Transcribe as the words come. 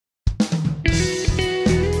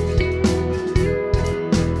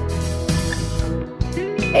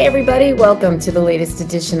Hey everybody, welcome to the latest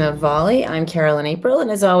edition of Volley. I'm Carolyn April, and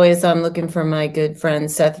as always, I'm looking for my good friend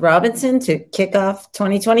Seth Robinson to kick off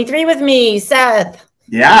 2023 with me. Seth.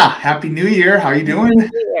 Yeah, Happy New Year. How are you doing?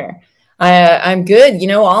 Happy New Year. I'm good.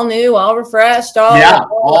 All new, all refreshed.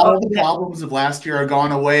 All the problems of last year are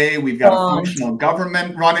gone away. We've got a functional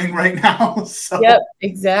government running right now. So. Yep,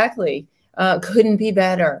 exactly. Couldn't be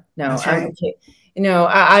better. No, that's right. Okay.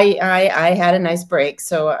 I had a nice break,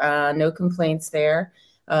 so no complaints there.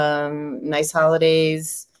 Nice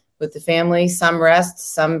holidays with the family, some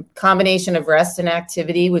rest, some combination of rest and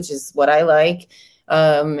activity, which is what I like.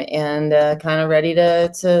 And kind of ready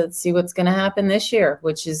to see what's going to happen this year,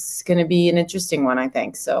 which is going to be an interesting one, I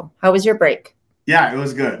think. So how was your break? Yeah, it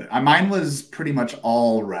was good. Mine was pretty much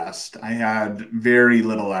all rest. I had very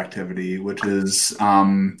little activity, which is, I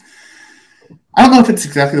don't know if it's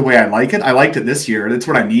exactly the way I like it. I liked it this year. That's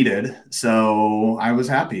what I needed. So I was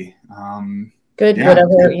happy. Good. Yeah.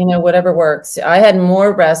 Whatever works. I had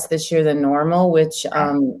more rest this year than normal, which,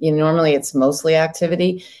 normally it's mostly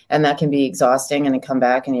activity, and that can be exhausting and then come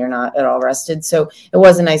back and you're not at all rested. So it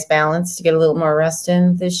was a nice balance to get a little more rest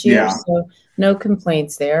in this year. Yeah. So no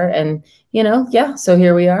complaints there. And, so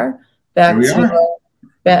here we are back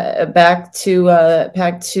to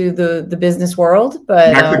the business world,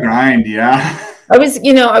 but back to the grind. Yeah. I was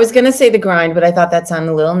going to say the grind, but I thought that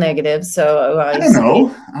sounded a little negative. So I don't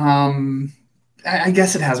know. I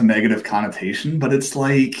guess it has a negative connotation, but it's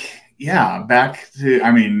like, it's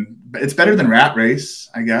better than rat race,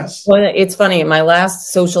 I guess. Well, it's funny. My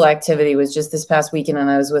last social activity was just this past weekend, and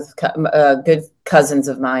I was with good cousins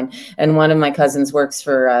of mine. And one of my cousins works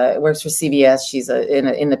for CBS. She's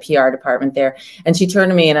in the PR department there. And she turned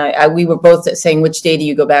to me, and we were both saying, which day do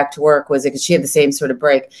you go back to work? Was it because she had the same sort of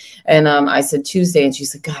break? And I said Tuesday, and she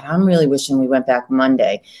said, God, I'm really wishing we went back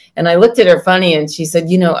Monday. And I looked at her funny, and she said,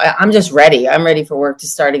 I'm just ready. I'm ready for work to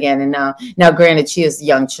start again. And now, granted, she has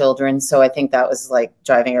young children, so I think that was like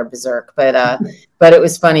driving her berserk. But it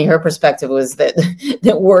was funny. Her perspective was that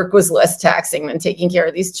work was less taxing than taking care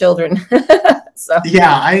of these children. So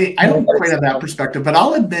yeah, I don't quite have that perspective, but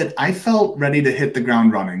I'll admit I felt ready to hit the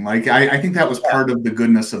ground running. Like I think that was part of the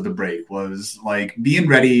goodness of the break, was like being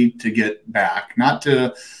ready to get back, not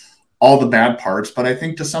to all the bad parts, but I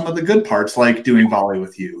think to some of the good parts, like doing Volley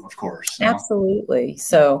with you, of course. So. Absolutely.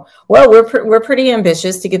 So, well, we're pretty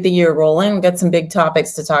ambitious to get the year rolling. We've got some big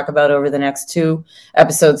topics to talk about over the next 2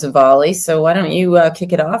 episodes of Volley. So why don't you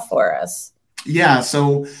kick it off for us? Yeah.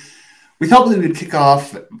 So we thought we would kick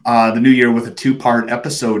off the new year with a 2-part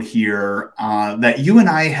episode here that you and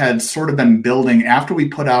I had sort of been building after we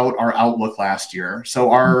put out our Outlook last year. So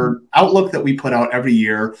our Outlook that we put out every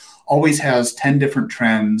year always has 10 different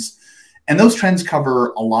trends. And those trends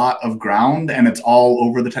cover a lot of ground, and it's all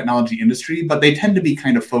over the technology industry, but they tend to be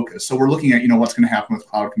kind of focused. So we're looking at, what's going to happen with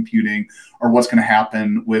cloud computing, or what's going to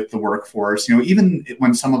happen with the workforce. Even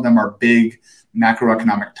when some of them are big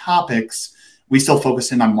macroeconomic topics, we still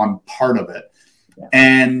focus in on one part of it. Yeah.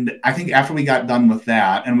 And I think after we got done with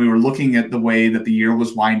that, and we were looking at the way that the year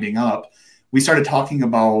was winding up, we started talking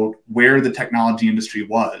about where the technology industry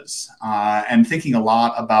was, and thinking a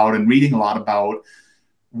lot about and reading a lot about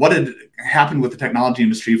what had happened with the technology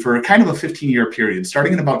industry for a kind of a 15-year period,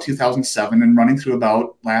 starting in about 2007 and running through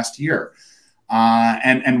about last year.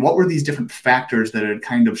 And what were these different factors that had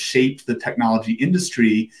kind of shaped the technology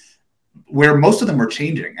industry, where most of them were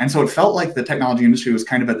changing. And so it felt like the technology industry was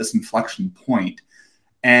kind of at this inflection point.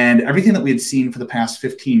 And everything that we had seen for the past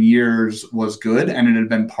 15 years was good, and it had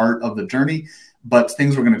been part of the journey, but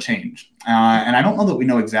things were going to change. And I don't know that we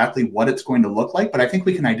know exactly what it's going to look like, but I think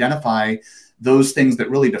we can identify those things that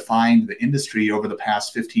really defined the industry over the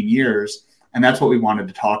past 15 years. And that's what we wanted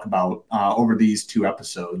to talk about over these 2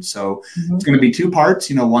 episodes. So It's going to be 2 parts,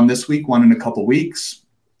 one this week, one in a couple weeks.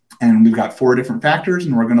 And we've got 4 different factors,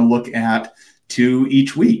 and we're going to look at 2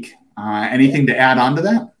 each week. Anything to add on to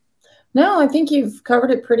that? No, I think you've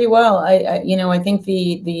covered it pretty well. I think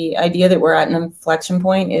the idea that we're at an inflection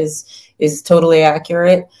point is totally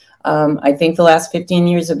accurate. I think the last 15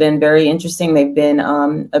 years have been very interesting. They've been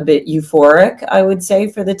a bit euphoric, I would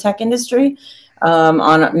say, for the tech industry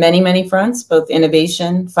on many, many fronts, both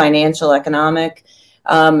innovation, financial, economic.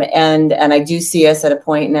 And I do see us at a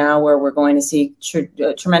point now where we're going to see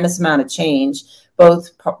a tremendous amount of change,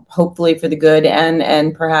 both hopefully for the good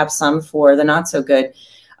and perhaps some for the not so good.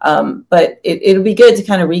 But it'll be good to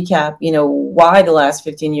kind of recap, why the last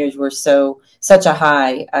 15 years were such a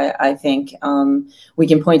high. I think we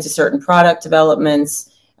can point to certain product developments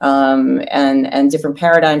and different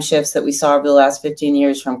paradigm shifts that we saw over the last 15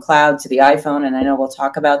 years, from cloud to the iPhone. And I know we'll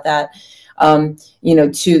talk about that.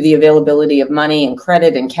 to the availability of money and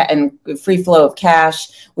credit and free flow of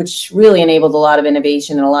cash, which really enabled a lot of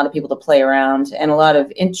innovation and a lot of people to play around, and a lot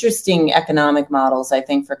of interesting economic models, I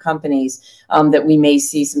think, for companies that we may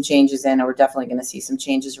see some changes in, or we're definitely going to see some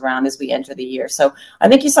changes around as we enter the year. So I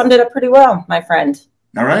think you summed it up pretty well, my friend.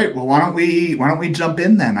 All right. Well, why don't we jump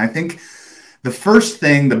in then? I think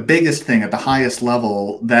the biggest thing at the highest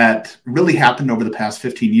level that really happened over the past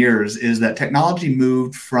 15 years is that technology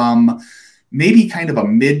moved from maybe kind of a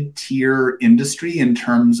mid-tier industry in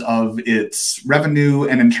terms of its revenue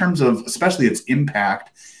and in terms of especially its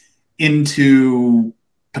impact into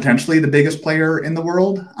potentially the biggest player in the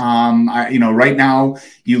world. Right now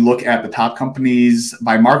you look at the top companies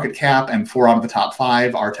by market cap, and 4 out of the top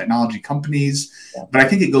 5 are technology companies. Yeah. But I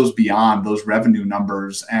think it goes beyond those revenue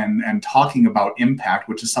numbers and talking about impact,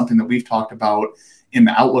 which is something that we've talked about in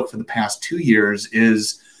the outlook for the past 2 years.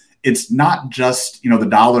 It's not just the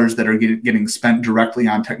dollars that are getting spent directly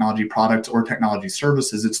on technology products or technology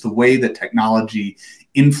services. It's the way that technology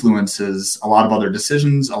influences a lot of other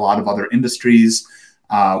decisions, a lot of other industries,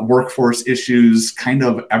 workforce issues, kind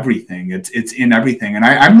of everything. It's in everything. And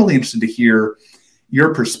I'm really interested to hear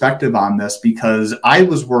your perspective on this, because I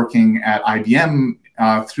was working at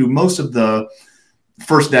IBM through most of the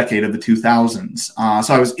first decade of the 2000s.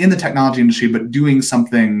 So I was in the technology industry, but doing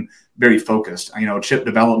something very focused, chip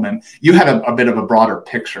development. You had a bit of a broader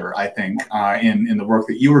picture, I think, in the work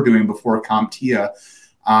that you were doing before CompTIA.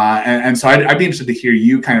 And so I'd be interested to hear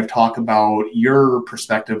you kind of talk about your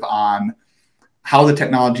perspective on how the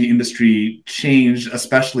technology industry changed,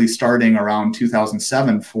 especially starting around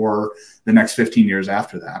 2007 for the next 15 years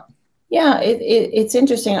after that. Yeah, it's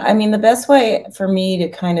interesting. I mean, the best way for me to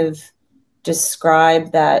kind of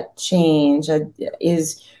describe that change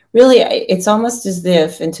is really, it's almost as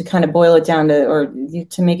if, and to kind of boil it down to, or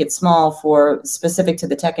to make it small for specific to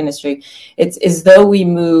the tech industry, it's as though we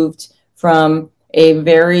moved from a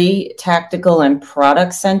very tactical and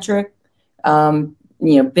product centric,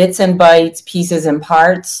 bits and bytes, pieces and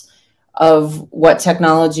parts of what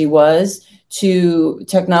technology was, to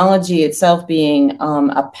technology itself being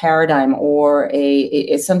a paradigm or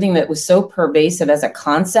it's something that was so pervasive as a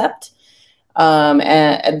concept,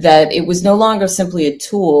 and that it was no longer simply a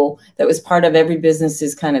tool that was part of every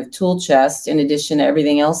business's kind of tool chest, in addition to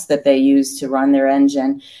everything else that they use to run their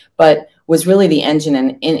engine, but was really the engine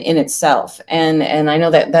in itself. And I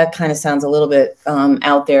know that kind of sounds a little bit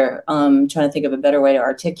out there, trying to think of a better way to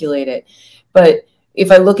articulate it. But if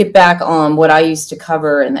I look back on what I used to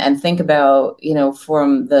cover and think about,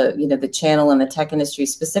 from the channel and the tech industry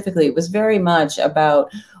specifically, it was very much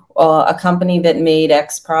about a company that made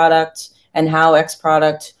X product and how X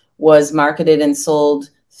product was marketed and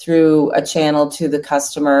sold through a channel to the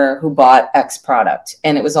customer who bought X product.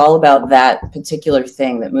 And it was all about that particular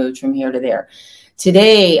thing that moved from here to there.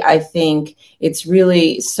 Today, I think it's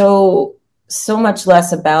really so much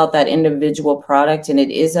less about that individual product, and it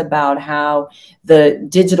is about how the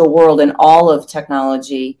digital world and all of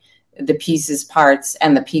technology, the pieces, parts,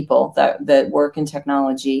 and the people that work in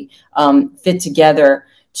technology fit together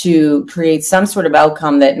to create some sort of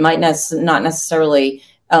outcome that might not necessarily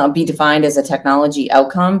be defined as a technology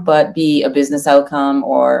outcome, but be a business outcome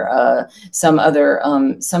or some other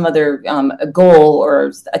goal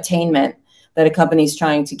or attainment that a company is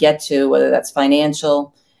trying to get to, whether that's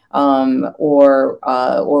financial or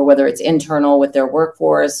whether it's internal with their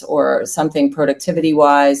workforce or something productivity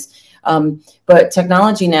wise. But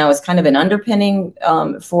technology now is kind of an underpinning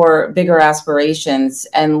for bigger aspirations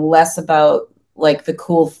and less about like the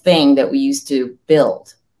cool thing that we used to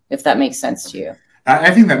build, if that makes sense to you. I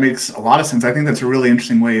think that makes a lot of sense. I think that's a really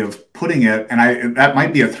interesting way of putting it. And that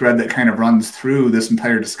might be a thread that kind of runs through this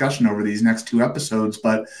entire discussion over these next 2 episodes.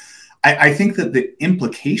 But I think that the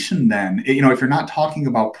implication then, if you're not talking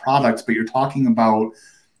about products, but you're talking about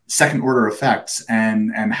second order effects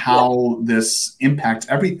and how this impacts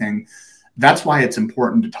everything, that's why it's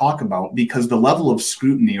important to talk about, because the level of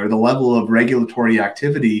scrutiny or the level of regulatory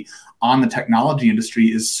activity on the technology industry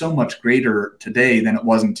is so much greater today than it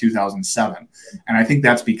was in 2007. And I think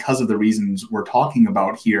that's because of the reasons we're talking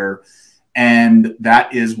about here. And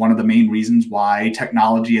that is one of the main reasons why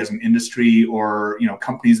technology as an industry or,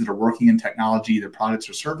 companies that are working in technology, their products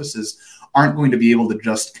or services aren't going to be able to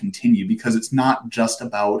just continue, because it's not just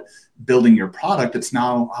about building your product. It's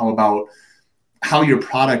now about how your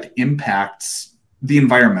product impacts the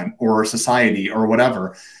environment or society or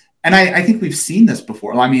whatever. And I think we've seen this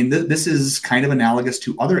before. I mean, this is kind of analogous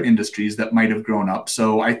to other industries that might have grown up.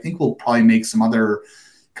 So I think we'll probably make some other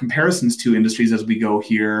comparisons to industries as we go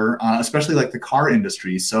here, especially like the car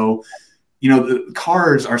industry. So the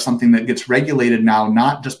cars are something that gets regulated now,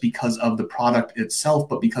 not just because of the product itself,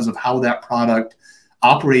 but because of how that product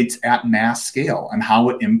operates at mass scale and how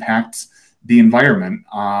it impacts the environment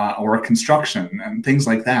or construction and things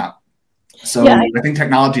like that. So yeah, I think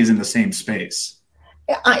technology is in the same space.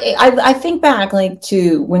 I think back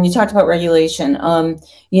to when you talked about regulation,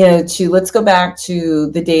 let's go back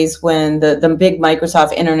to the days when the big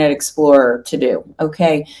Microsoft Internet Explorer to do.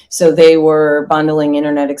 Okay. So they were bundling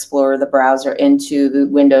Internet Explorer, the browser, into the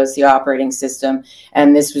Windows, the operating system.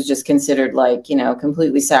 And this was just considered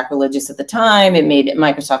completely sacrilegious at the time. It made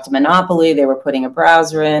Microsoft a monopoly. They were putting a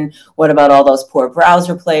browser in. What about all those poor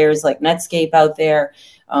browser players like Netscape out there?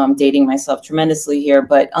 Dating myself tremendously here,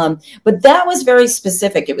 but that was very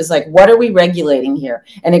specific. It was like, what are we regulating here?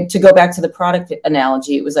 And to go back to the product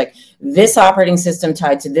analogy, it was like this operating system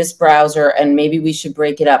tied to this browser, and maybe we should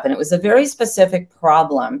break it up. And it was a very specific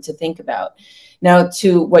problem to think about. Now,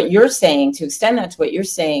 to what you're saying, to extend that to what you're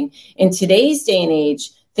saying, in today's day and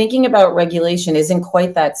age, thinking about regulation isn't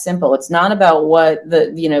quite that simple. It's not about what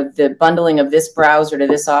the bundling of this browser to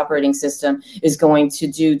this operating system is going to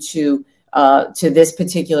do to this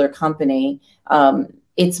particular company.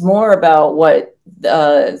 It's more about what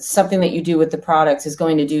something that you do with the products is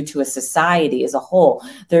going to do to a society as a whole.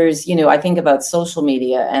 There's, I think about social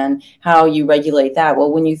media and how you regulate that.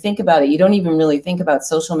 Well, when you think about it, you don't even really think about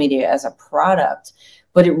social media as a product,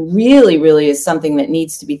 but it really, really is something that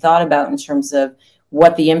needs to be thought about in terms of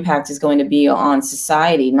what the impact is going to be on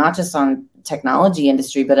society, not just on technology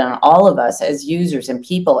industry, but on all of us as users and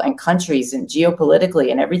people and countries and geopolitically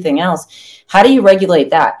and everything else. How do you regulate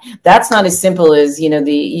that? That's not as simple as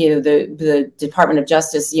the Department of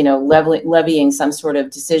Justice levying some sort of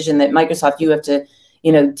decision that Microsoft, you have to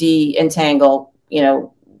de-entangle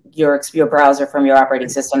your browser from your operating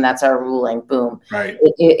system. That's our ruling. Boom. Right.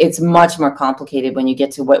 It's much more complicated when you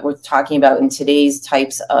get to what we're talking about in today's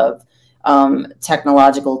types of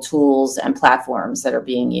technological tools and platforms that are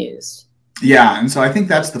being used. Yeah. And so I think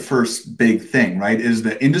that's the first big thing, right? Is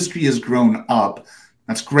the industry has grown up.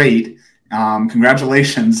 That's great.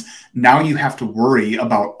 Congratulations. Now you have to worry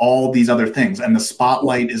about all these other things, and the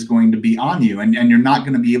spotlight is going to be on you, and you're not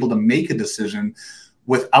going to be able to make a decision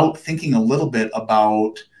without thinking a little bit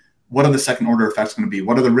about what are the second order effects going to be?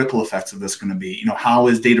 What are the ripple effects of this going to be? How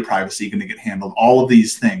is data privacy going to get handled? All of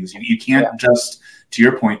these things. You can't just, to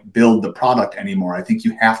your point, build the product anymore. I think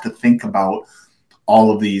you have to think about all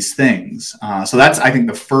of these things. So that's, I think,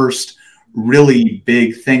 the first really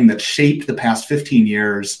big thing that shaped the past 15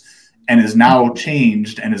 years and is now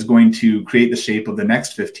changed and is going to create the shape of the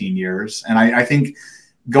next 15 years. And I think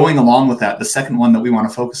going along with that, the second one that we want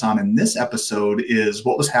to focus on in this episode is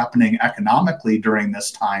what was happening economically during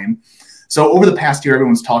this time. So over the past year,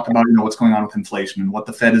 everyone's talked about, what's going on with inflation and what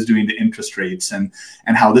the Fed is doing to interest rates and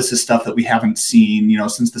how this is stuff that we haven't seen,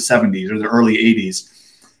 since the 70s or the early 80s.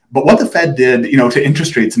 But what the Fed did, to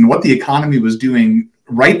interest rates and what the economy was doing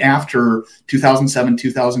right after 2007,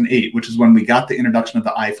 2008, which is when we got the introduction of the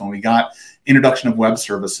iPhone, we got introduction of web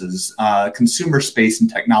services, consumer space and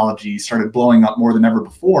technology started blowing up more than ever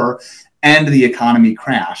before, and the economy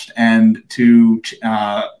crashed. And to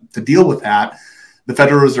deal with that, the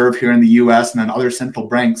Federal Reserve here in the U.S. and then other central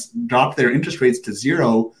banks dropped their interest rates to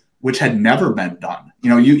zero, which had never been done.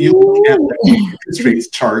 You look at the interest rates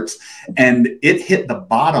charts, and it hit the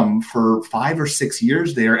bottom for 5 or 6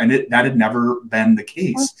 years there, and that had never been the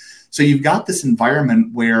case. So you've got this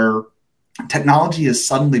environment where technology is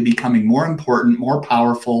suddenly becoming more important, more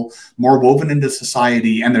powerful, more woven into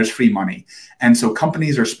society, and there's free money. And so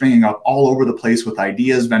companies are springing up all over the place with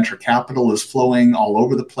ideas. Venture capital is flowing all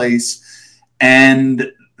over the place.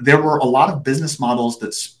 And there were a lot of business models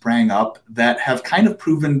that sprang up that have kind of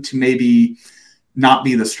proven to maybe not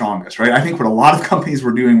be the strongest, right? I think what a lot of companies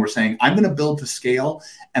were doing were saying, I'm going to build to scale,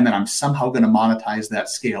 and then I'm somehow going to monetize that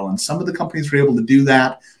scale. And some of the companies were able to do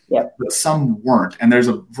that, but some weren't. And there's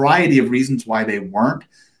a variety of reasons why they weren't.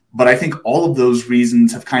 But I think all of those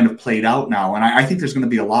reasons have kind of played out now. And I think there's going to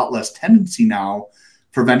be a lot less tendency now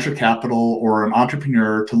for venture capital or an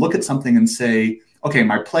entrepreneur to look at something and say, okay,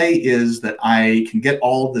 my play is that I can get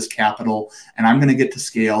all of this capital and I'm going to get to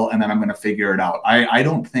scale and then I'm going to figure it out. I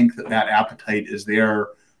don't think that appetite is there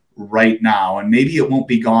right now. And maybe it won't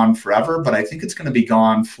be gone forever, but I think it's going to be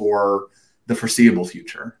gone for the foreseeable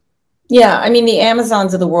future. Yeah. I mean, the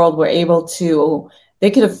Amazons of the world were able to,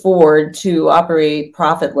 they could afford to operate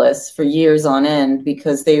profitless for years on end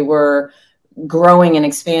because they were growing and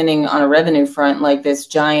expanding on a revenue front like this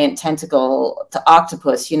giant tentacle to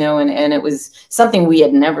octopus, and it was something we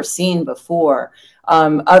had never seen before.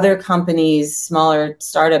 Other companies, smaller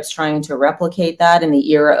startups trying to replicate that in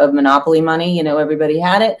the era of monopoly money, everybody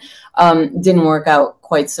had it, didn't work out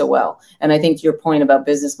quite so well. And I think your point about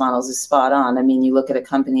business models is spot on. I mean, you look at a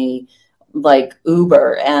company like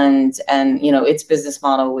Uber and its business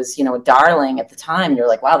model was, a darling at the time. You're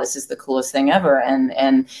like, wow, this is the coolest thing ever. And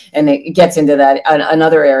it gets into that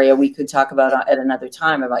another area we could talk about at another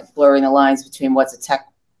time, about blurring the lines between what's a tech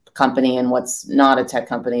company and what's not a tech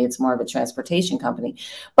company. It's more of a transportation company.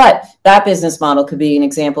 But that business model could be an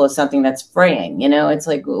example of something that's fraying. It's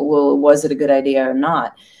like, well, was it a good idea or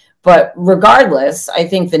not? But regardless, I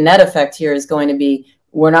think the net effect here is going to be,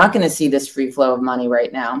 we're not going to see this free flow of money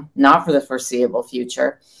right now, not for the foreseeable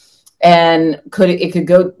future. And it could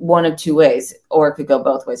go one of two ways, or it could go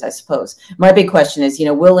both ways, I suppose. My big question is,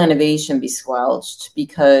 will innovation be squelched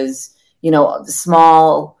because, the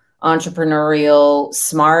small entrepreneurial,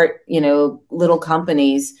 smart, little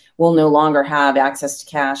companies will no longer have access to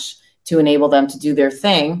cash to enable them to do their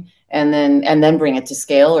thing and then bring it to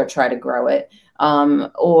scale or try to grow it?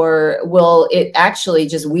 Or will it actually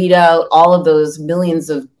just weed out all of those millions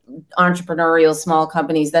of entrepreneurial small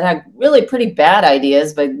companies that had really pretty bad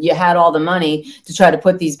ideas, but you had all the money to try to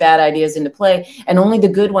put these bad ideas into play, and only the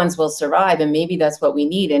good ones will survive? And maybe that's what we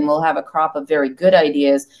need. And we'll have a crop of very good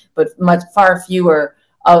ideas, but far fewer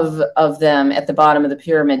of them at the bottom of the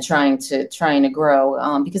pyramid trying to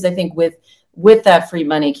grow. Because I think with that free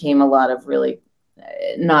money came a lot of really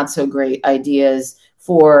not so great ideas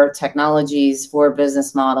for technologies, for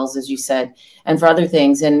business models, as you said, and for other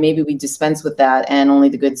things. And maybe we dispense with that and only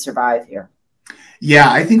the good survive here.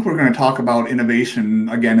 Yeah, I think we're going to talk about innovation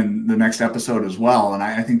again in the next episode as well. And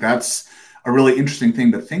I think that's a really interesting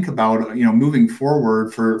thing to think about, moving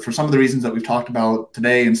forward for some of the reasons that we've talked about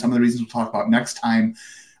today and some of the reasons we'll talk about next time.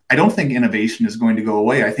 I don't think innovation is going to go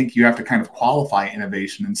away. I think you have to kind of qualify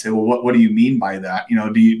innovation and say, well, what do you mean by that?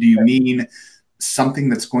 Do you mean something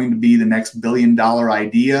that's going to be the next $1 billion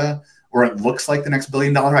idea, or it looks like the next $1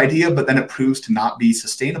 billion idea, but then it proves to not be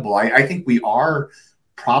sustainable? I think we are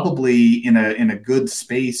probably in a good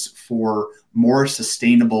space for more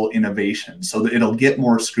sustainable innovation, so that it'll get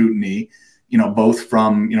more scrutiny, both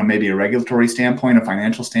from, maybe a regulatory standpoint, a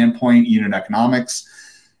financial standpoint, unit economics.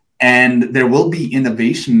 And there will be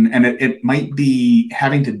innovation, and it might be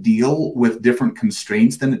having to deal with different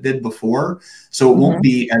constraints than it did before. So it won't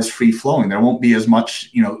be as free flowing. There won't be as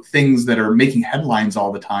much, things that are making headlines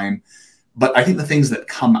all the time. But I think the things that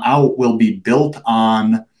come out will be built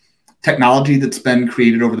on technology that's been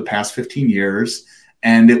created over the past 15 years.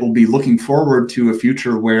 And it will be looking forward to a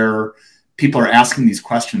future where people are asking these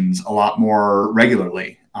questions a lot more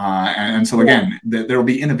regularly. And so, again, there will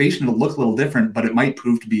be innovation. It'll look a little different, but it might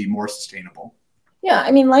prove to be more sustainable. Yeah,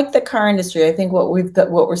 I mean, like the car industry, I think what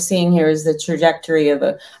we're seeing here is the trajectory of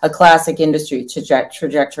a classic industry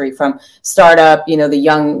trajectory from startup, the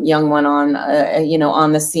young one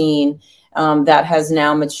on the scene that has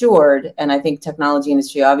now matured. And I think technology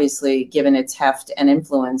industry, obviously, given its heft and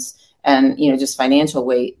influence and just financial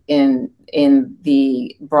weight in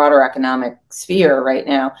the broader economic sphere right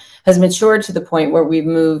now, has matured to the point where we've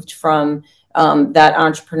moved from that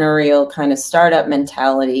entrepreneurial kind of startup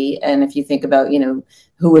mentality. And if you think about,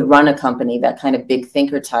 who would run a company, that kind of big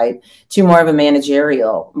thinker type, to more of a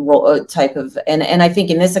managerial role type of, and I think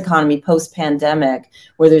in this economy post-pandemic,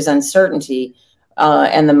 where there's uncertainty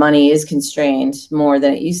and the money is constrained more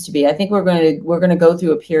than it used to be, I think we're going to go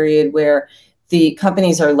through a period where the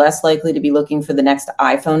companies are less likely to be looking for the next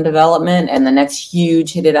iPhone development and the next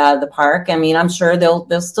huge hit it out of the park. I mean, I'm sure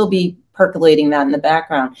they'll still be percolating that in the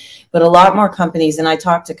background, but a lot more companies, and I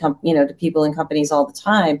talk to to people in companies all the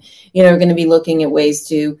time, are going to be looking at ways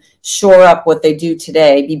to shore up what they do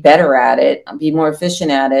today, be better at it, be more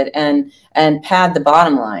efficient at it, and pad the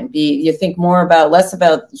bottom line. You think less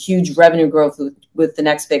about huge revenue growth with the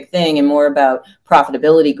next big thing, and more about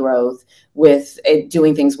profitability growth with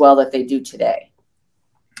doing things well that they do today.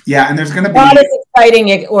 Yeah, and there's going to be not as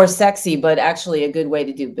exciting or sexy, but actually a good way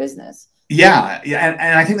to do business. Yeah,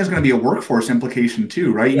 and I think there's going to be a workforce implication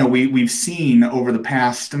too, right? Yeah. We've seen over the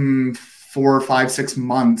past 4, 5, 6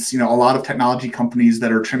 months, a lot of technology companies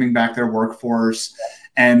that are trimming back their workforce.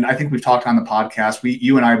 And I think we've talked on the podcast,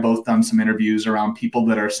 you and I both done some interviews around people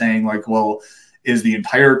that are saying like, well, is the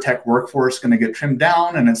entire tech workforce going to get trimmed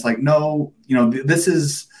down? And it's like, no, this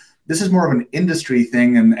is more of an industry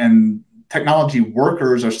thing, and technology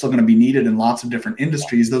workers are still going to be needed in lots of different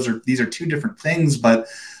industries. These are two different things, but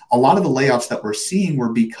a lot of the layoffs that we're seeing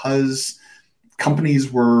were because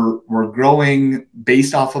companies were growing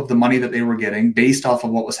based off of the money that they were getting, based off of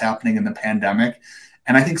what was happening in the pandemic.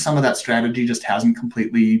 And I think some of that strategy just hasn't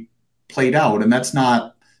completely played out. And that's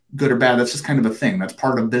not good or bad. That's just kind of a thing. That's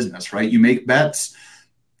part of business, right? You make bets,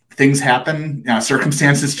 things happen,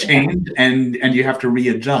 circumstances change, and you have to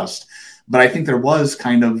readjust. But I think there was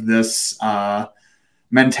kind of this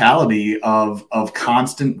mentality of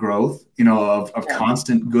constant growth, of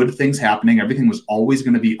constant good things happening. Everything was always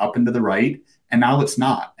going to be up and to the right, and now it's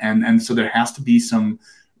not. And so there has to be some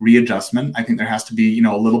readjustment. I think there has to be,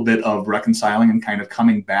 a little bit of reconciling and kind of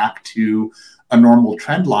coming back to a normal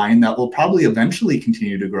trend line that will probably eventually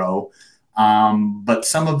continue to grow. But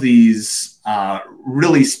some of these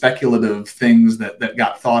really speculative things that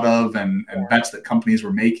got thought of and bets that companies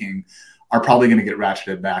were making are probably going to get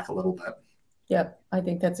ratcheted back a little bit. Yep. I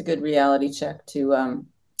think that's a good reality check to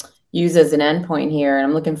use as an endpoint here. And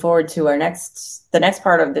I'm looking forward to the next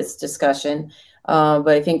part of this discussion. But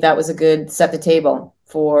I think that was a good set the table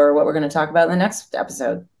for what we're going to talk about in the next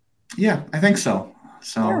episode. Yeah, I think so.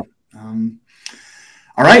 So,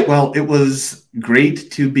 all right. Well, it was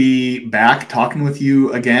great to be back talking with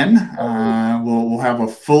you again. We'll have a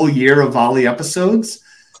full year of Volley episodes.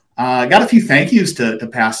 Got a few thank yous to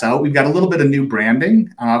pass out. We've got a little bit of new branding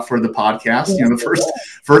for the podcast. The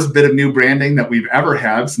first bit of new branding that we've ever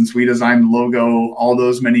had since we designed the logo all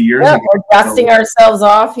those many years ago. We're dusting ourselves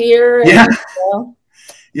off here.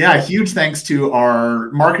 Yeah, huge thanks to our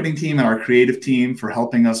marketing team and our creative team for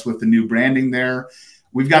helping us with the new branding there.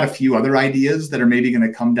 We've got a few other ideas that are maybe going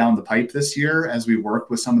to come down the pipe this year as we work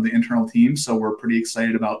with some of the internal teams. So we're pretty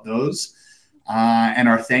excited about those. And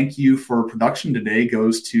our thank you for production today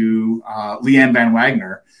goes to Leanne Van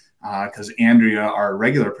Wagner, because Andrea, our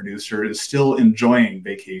regular producer, is still enjoying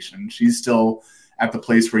vacation. She's still at the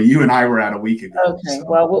place where you and I were at a week ago. Okay, so.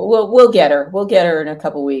 Well, we'll get her. We'll get her in a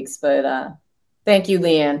couple weeks. But thank you,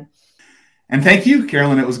 Leanne. And thank you,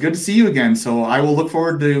 Carolyn. It was good to see you again. So I will look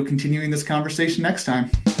forward to continuing this conversation next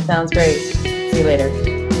time. Sounds great. See you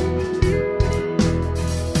later.